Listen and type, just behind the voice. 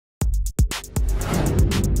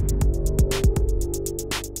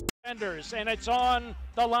D-Fenders, and it's on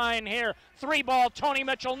the line here. 3-ball, Tony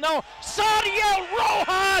Mitchell, no. Sadiel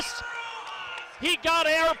Rojas! He got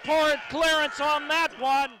airport clearance on that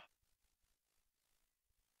one.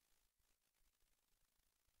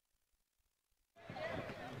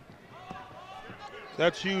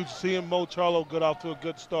 That's huge, seeing Mo Charlo get off to a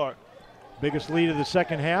good start. Biggest lead of the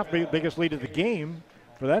second half, biggest lead of the game,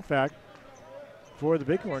 for that fact, for the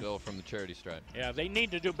Bighorns. Bill from the charity stripe. Yeah, they need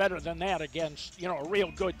to do better than that against, a real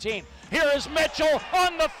good team. Here is Mitchell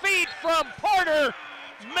on the feed from Porter.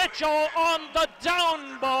 Mitchell on the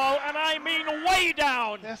down ball, and I mean way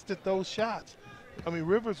down. Tested those shots. I mean,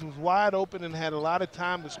 Rivers was wide open and had a lot of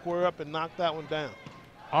time to square up and knock that one down.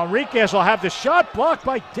 Enriquez will have the shot blocked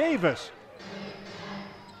by Davis.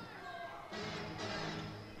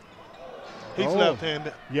 He's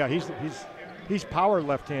left-handed. Yeah, he's power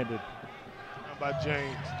left-handed. How about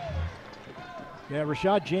James? Yeah,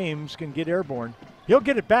 Rashad James can get airborne. He'll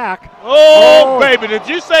get it back. Oh, baby, did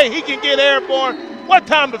you say he can get airborne? What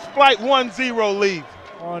time does Flight 10 leave?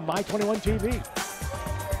 On My 21 TV.